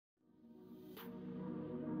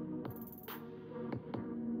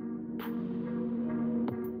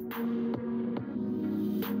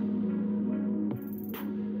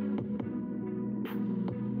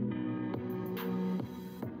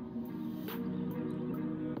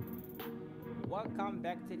Welcome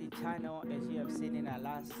back to the channel. As you have seen in the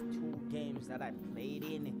last two games that I played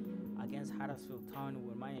in against Huddersfield Town,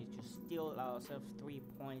 we managed to steal ourselves 3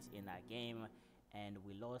 points in that game, and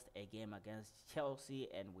we lost a game against Chelsea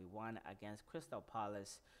and we won against Crystal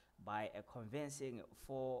Palace by a convincing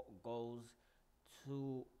 4 goals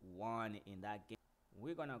to 1 in that game.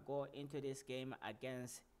 We're gonna go into this game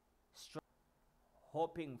against Stoke,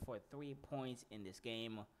 hoping for 3 points in this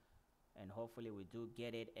game, and hopefully we do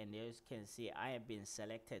get it. And as you can see, I have been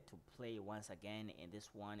selected to play once again in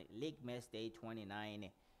this one, League Match Day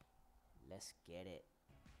 29. Let's get it.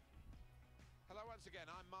 Hello once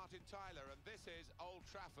again, I'm Martin Tyler and this is Old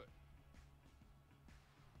Trafford.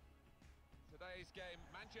 Today's game,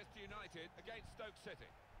 Manchester United against Stoke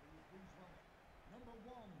City. Number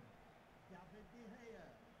 1, David De Gea.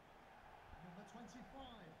 Number 25,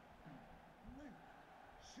 Luke.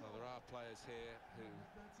 Well, there are players here who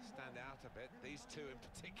stand out a bit. These two in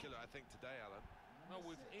particular, I think, today, Alan. Well,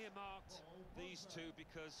 we've earmarked these two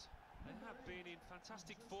because they have been in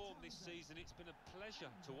fantastic form this season. It's been a pleasure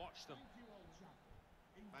to watch them.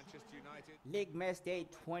 Manchester United. League Match Day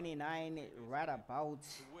 29, right about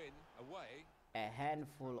to win away. a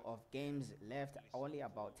handful of games left, only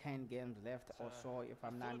about 10 games left or so, if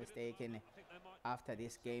I'm not mistaken, after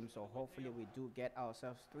this game. So hopefully we do get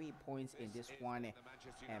ourselves 3 points in this one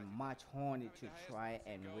and march on to try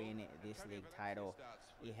and win this league title.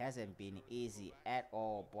 It hasn't been easy at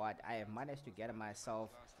all, but I have managed to get myself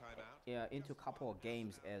into a couple of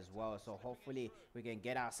games as well. So hopefully we can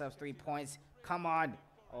get ourselves 3 points. Come on.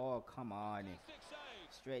 Oh, come on.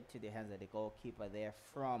 Straight to the hands of the goalkeeper there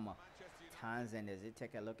from Tanzania. As you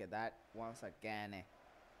take a look at that once again,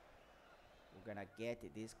 we're gonna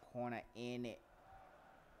get this corner in.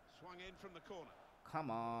 Swung in from the corner.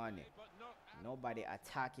 Come on. Nobody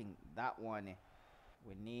attacking that one.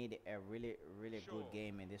 We need a really good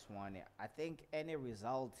game in this one. I think any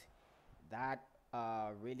result that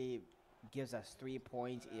really gives us 3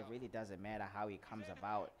 points, it really doesn't matter how it comes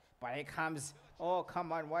about, but it comes. Oh,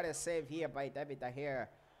 come on, what a save here by David De Gea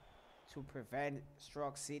to prevent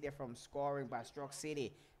Stoke City from scoring. By Stoke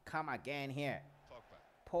City come again here.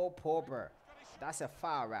 Paul Pogba, that's a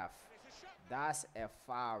foul, ref. That's a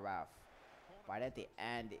foul, ref. But at the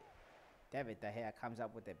end, David De Gea comes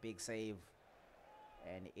up with a big save,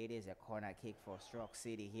 and it is a corner kick for Stoke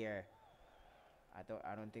City here. I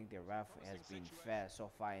don't think the ref has been fair so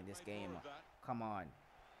far in this game. Come on.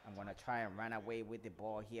 I'm going to try and run away with the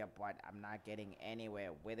ball here, but I'm not getting anywhere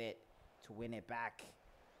with it to win it back.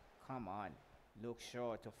 Come on. Look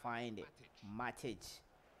sure to find it. Matic.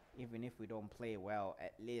 Even if we don't play well,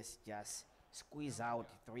 at least just squeeze out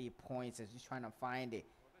 3 points as you're trying to find it.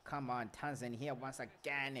 Come on. Tanzania here once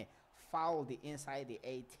again. Foul the inside the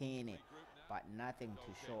 18, but nothing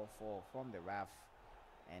to show for from the ref.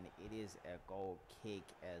 And it is a goal kick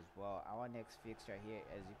as well. Our next fixture here,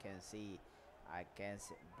 as you can see,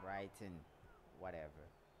 against Brighton, whatever,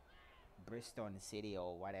 Bristol City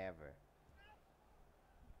or whatever.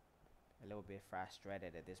 A little bit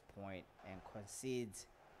frustrated at this point and concedes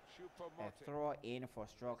a throw in for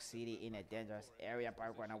Stoke City in a dangerous area, but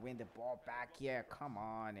we're gonna win the ball back here. Come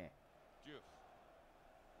on.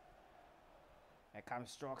 Here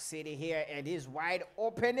comes Stoke City here, and he's wide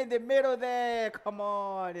open in the middle there. Come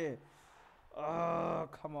on. Oh,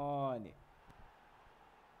 come on.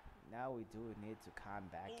 Now we do need to come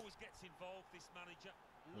back. Always gets involved, this manager.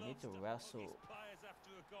 We need to Loves wrestle. his players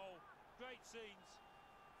after a goal. Great scenes.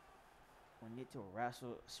 We need to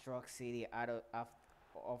wrestle Stoke City out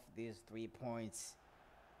of these 3 points.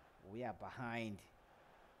 We are behind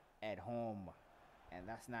at home, and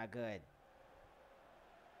that's not good.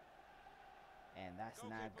 And that's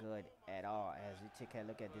not good at all. As we take a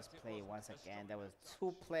look at this play once again, there was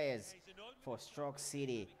 2 players for Stoke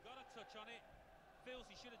City.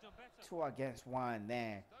 2 against 1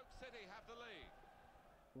 there.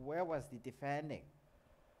 Where was the defending?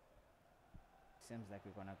 Seems like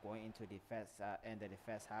we're gonna go into the first end of the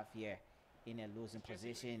first half here in a losing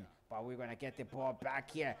position, but we're gonna get the ball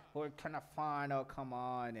back here. We're trying to find. Oh, come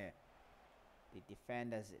on. The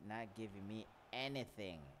defenders not giving me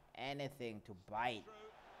anything to bite.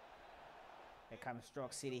 Here comes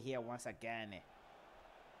Stoke City here once again.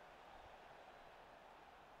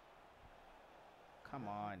 Come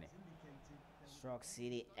on. Stoke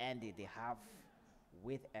City ended the half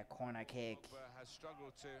with a corner kick. Has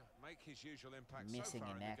struggled to make his usual impact. Missing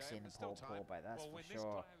in action, Paul Pogba, that's for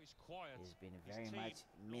sure. He's been very much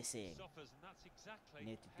missing.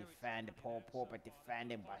 Need to defend Paul Pogba,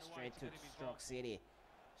 defending, but straight to Stoke City.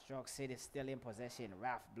 Stoke City still in possession.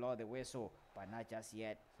 Ref blow the whistle, but not just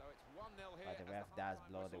yet. So it's 1-0 here. But the ref does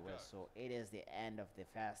blow the whistle. It is the end of the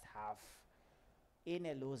first half. in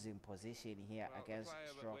a losing position here Well, against the player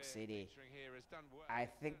that Stoke we're City. featuring here has done well. I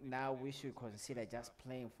think now we should consider just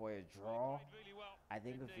playing for a draw. Really well. I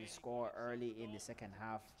think if we score early in the second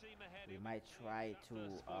half, we might try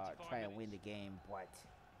to win the game, but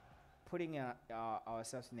putting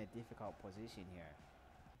ourselves in a difficult position here.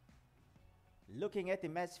 Looking at the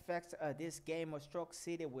match facts, this game was Stoke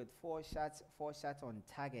City with four shots on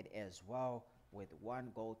target as well, with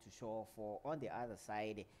 1 goal to show for. On the other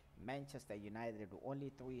side, Manchester United with only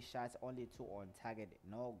 3 shots, only 2 on target,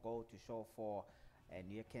 no goal to show for. And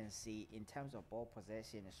you can see in terms of ball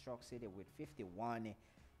possession, Stoke City with 51,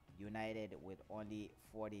 United with only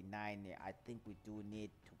 49. I think we do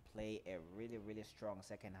need to play a really strong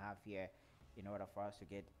second half here in order for us to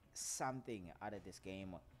get something out of this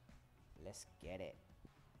game. Let's get it.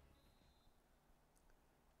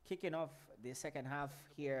 Kicking off the second half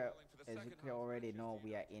here, as you can already know,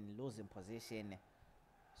 we are in losing position.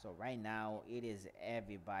 So right now, it is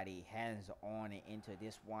everybody hands on into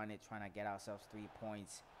this one, trying to get ourselves 3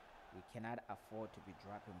 points. We cannot afford to be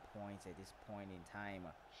dropping points at this point in time.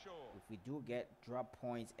 Sure. If we do get drop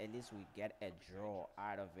points, at least we get a draw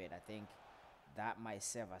out of it. I think that might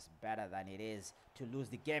serve us better than it is to lose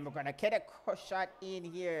the game. We're gonna get a cross shot in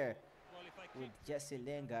here with Jessie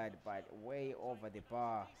Lingard, but way over the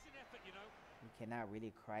bar. We cannot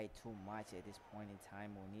really cry too much at this point in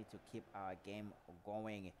time. We need to keep our game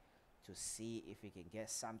going to see if we can get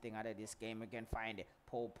something out of this game. We can find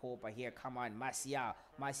Paul Popper here. Come on, Martial.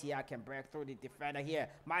 Martial can break through the defender here.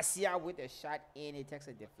 Martial with a shot in. It takes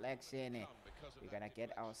a deflection. We're going to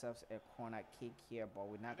get ourselves a corner kick here, but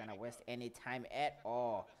we're not going to waste any time at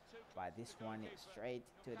all. But this one is straight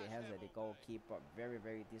to the hands of the goalkeeper.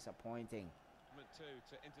 Very disappointing.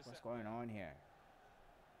 What's going on here?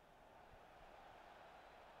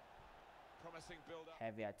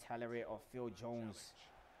 Heavy artillery of Phil Jones.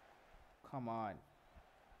 Come on.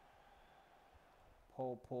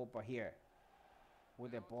 Paul Popper here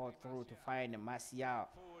with the ball through to find Martial.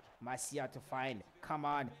 Martial to find. Come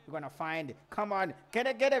on. We're going to find. Come on. Get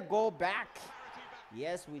a goal back.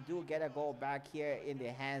 Yes, we do get a goal back here in the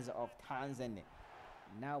hands of Townsend.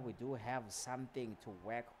 Now we do have something to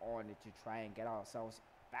work on to try and get ourselves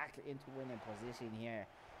back into winning position here.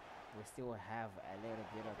 We still have a little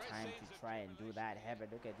bit of time to try and do that. Have a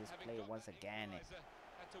look at this play once again.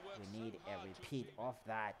 We need a repeat of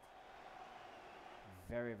that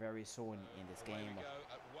very soon in this game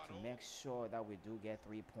to make sure that we do get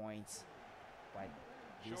 3 points. But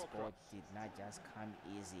this ball did not just come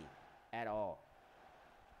easy at all.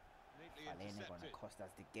 Falene gonna cost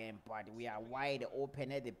us the game, but we are wide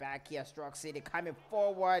open at the back here. Stoke City coming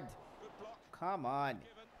forward. Come on.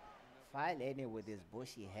 Falene with his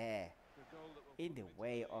bushy hair in the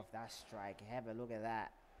way of that strike. Have a look at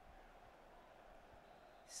that.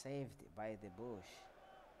 Saved by the bush.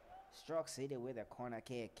 Stoke City with a corner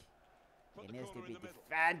kick. It needs to be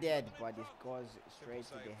defended, but it goes straight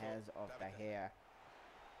to the hands of the hair.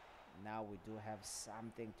 Now we do have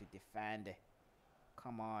something to defend.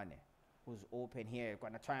 Come on. Who's open here?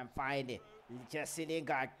 Gonna try and find it. Jessie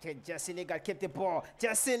Lingard. Can Jessie Lingard keep the ball?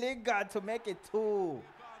 Jessie Lingard to make it 2.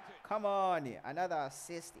 Come on. Another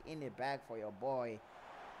assist in the bag for your boy.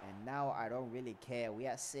 And now I don't really care. We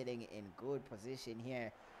are sitting in good position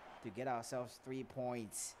here to get ourselves 3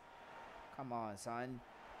 points. Come on, son.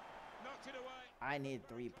 I need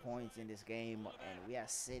 3 points in this game, and we are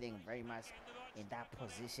sitting very much in that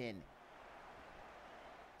position.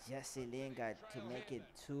 Jessie Lingard to make it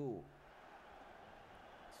 2.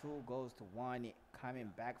 2 goes to 1,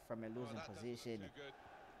 coming back from a losing position.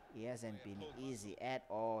 It hasn't been easy at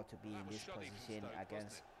all to be in this position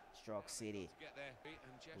against Stoke City.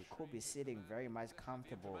 We could be sitting very much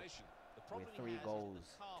comfortable with 3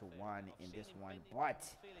 goals to 1 in this one, but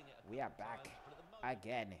we are back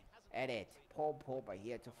again at it. Paul Popper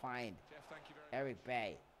here to find Eric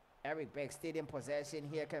Bay. Eric Bay still in possession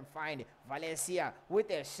here, can find Valencia with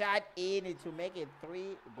a shot in to make it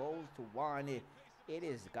 3 goals to 1. It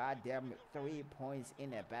is goddamn 3 points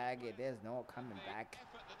in the bag. There's no coming back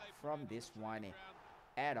from this one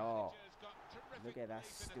at all. Look at that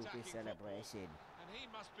stupid celebration.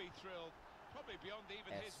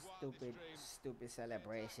 A stupid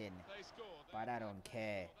celebration. But I don't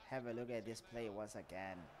care. Have a look at this play once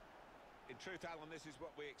again. In truth, Alan, this is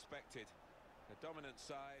what we expected. The dominant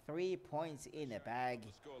side. 3 points in the bag,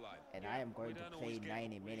 and I am going to play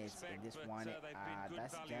 90 minutes in this one.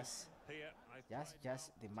 That's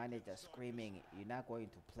just the manager screaming, "You're not going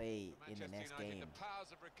to play in the next game,"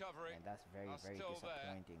 and that's very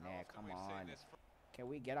disappointing. There, come on. Can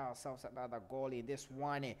we get ourselves another goal in this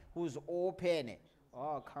one? Who's open?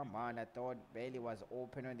 Oh, come on. I thought Bailey was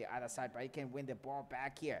open on the other side, but he can win the ball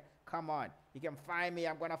back here. Come on. He can find me.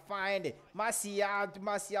 I'm going to find it.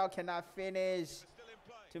 Martial cannot finish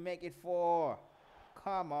to make it 4.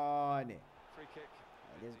 Come on. Free kick.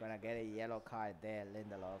 He's going to get a yellow card there,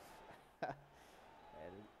 Lindelof.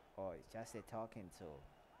 Oh, it's just a talking to.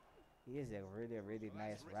 He is a really, really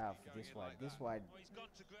nice ref.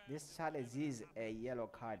 This challenge is a yellow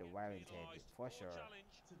card warranted for sure.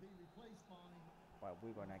 But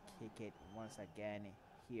we're gonna kick it once again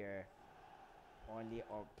here. Only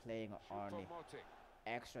playing on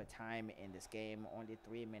extra time in this game. Only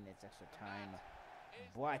 3 minutes extra time.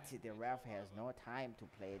 But the ref has no time to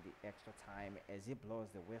play the extra time as he blows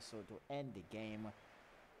the whistle to end the game.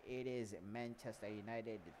 It is Manchester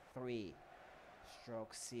United 3.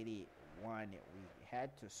 Stoke City 1. We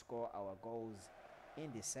had to score our goals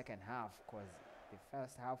in the second half because the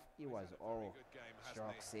first half it was all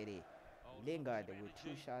Stoke City. Lingard with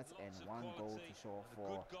 2 shots and 1 goal to show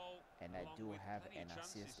for, and I do have an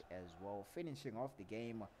assist as well. Finishing off the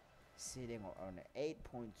game, sitting on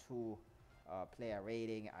 8.2 player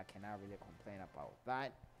rating. I cannot really complain about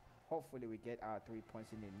that. Hopefully we get our 3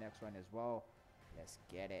 points in the next one as well. Let's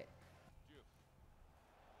get it.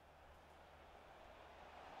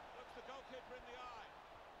 The goalkeeper in the eye.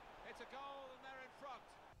 It's a goal and they're in front.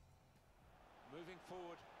 Moving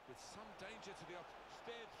forward with some danger to the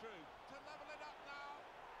steered through to level it up now.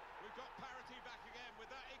 We've got parity back again with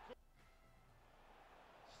that equal.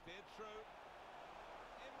 Steered through.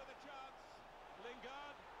 In with a chance.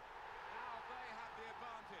 Lingard. Now they have the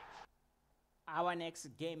advantage. Our next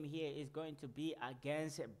game here is going to be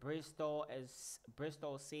against Bristol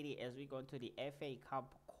City as we go into the FA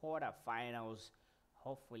Cup quarterfinals.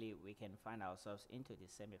 Hopefully we can find ourselves into the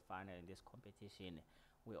semi-final in this competition.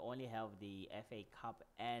 We only have the FA Cup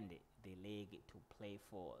and the league to play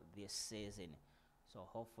for this season, so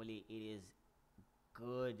hopefully it is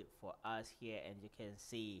good for us here. And you can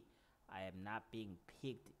see I am not being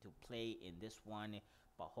picked to play in this one,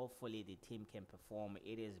 but hopefully the team can perform.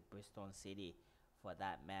 It is Bristol City for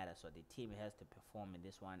that matter, so the team has to perform in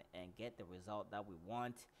this one and get the result that we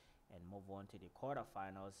want and move on to the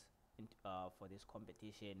quarterfinals for this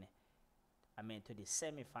competition. I mean to the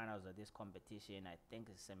semi-finals of this competition. I think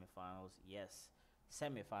it's semi-finals. Yes,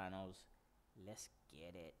 semi-finals. Let's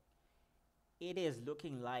get it. It is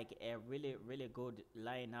looking like a really, really good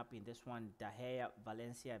lineup in this one. De Gea,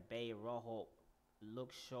 Valencia, Bay, Rojo,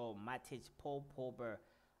 Luke Shaw, Matic, Paul Pogba,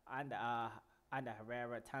 and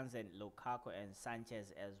Herrera, Townsend, Lukaku, and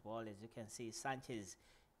Sanchez as well. As you can see, Sanchez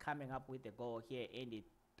coming up with the goal here in the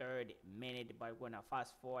 3rd minute. But we're gonna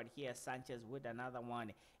fast forward here. Sanchez with another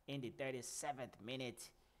one in the 37th minute,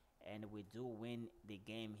 and we do win the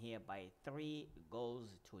game here by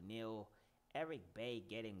 3-0. Eric Bay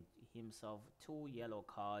getting himself 2 yellow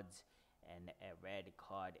cards and a red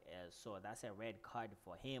card, so that's a red card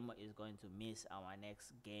for him. Is going to miss our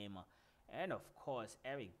next game. And of course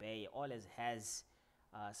Eric Bay always has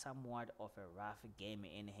somewhat of a rough game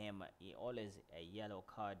in him. He always a yellow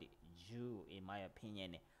card due in my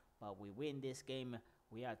opinion. But we win this game.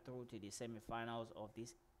 We are through to the semifinals of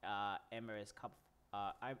this Emirates Cup.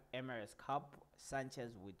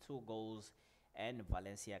 Sanchez with 2 goals and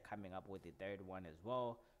Valencia coming up with the 3rd one as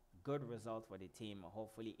well. Good result for the team.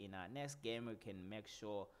 Hopefully in our next game we can make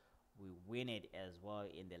sure we win it as well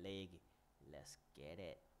in the league. Let's get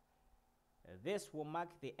it. This will mark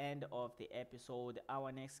the end of the episode.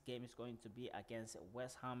 Our next game is going to be against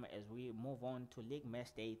West Ham as we move on to League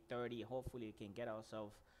Match Day 30. Hopefully we can get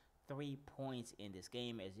ourselves 3 points in this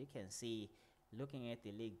game. As you can see, looking at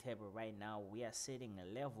the league table right now, we are sitting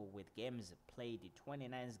level with games played. The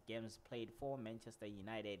 29 games played for Manchester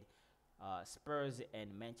United, Spurs,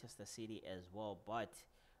 and Manchester City as well. But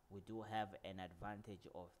we do have an advantage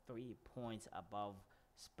of 3 points above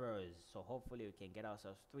Spurs, so hopefully we can get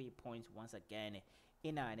ourselves 3 points once again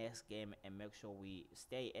in our next game and make sure we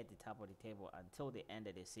stay at the top of the table until the end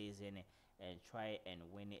of the season and try and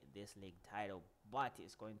win this league title. But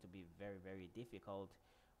it's going to be very, very difficult.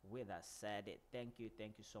 With that said, thank you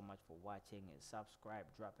so much for watching. Subscribe,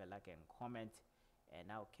 drop a like and comment,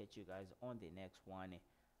 and I'll catch you guys on the next one.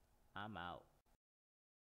 I'm out.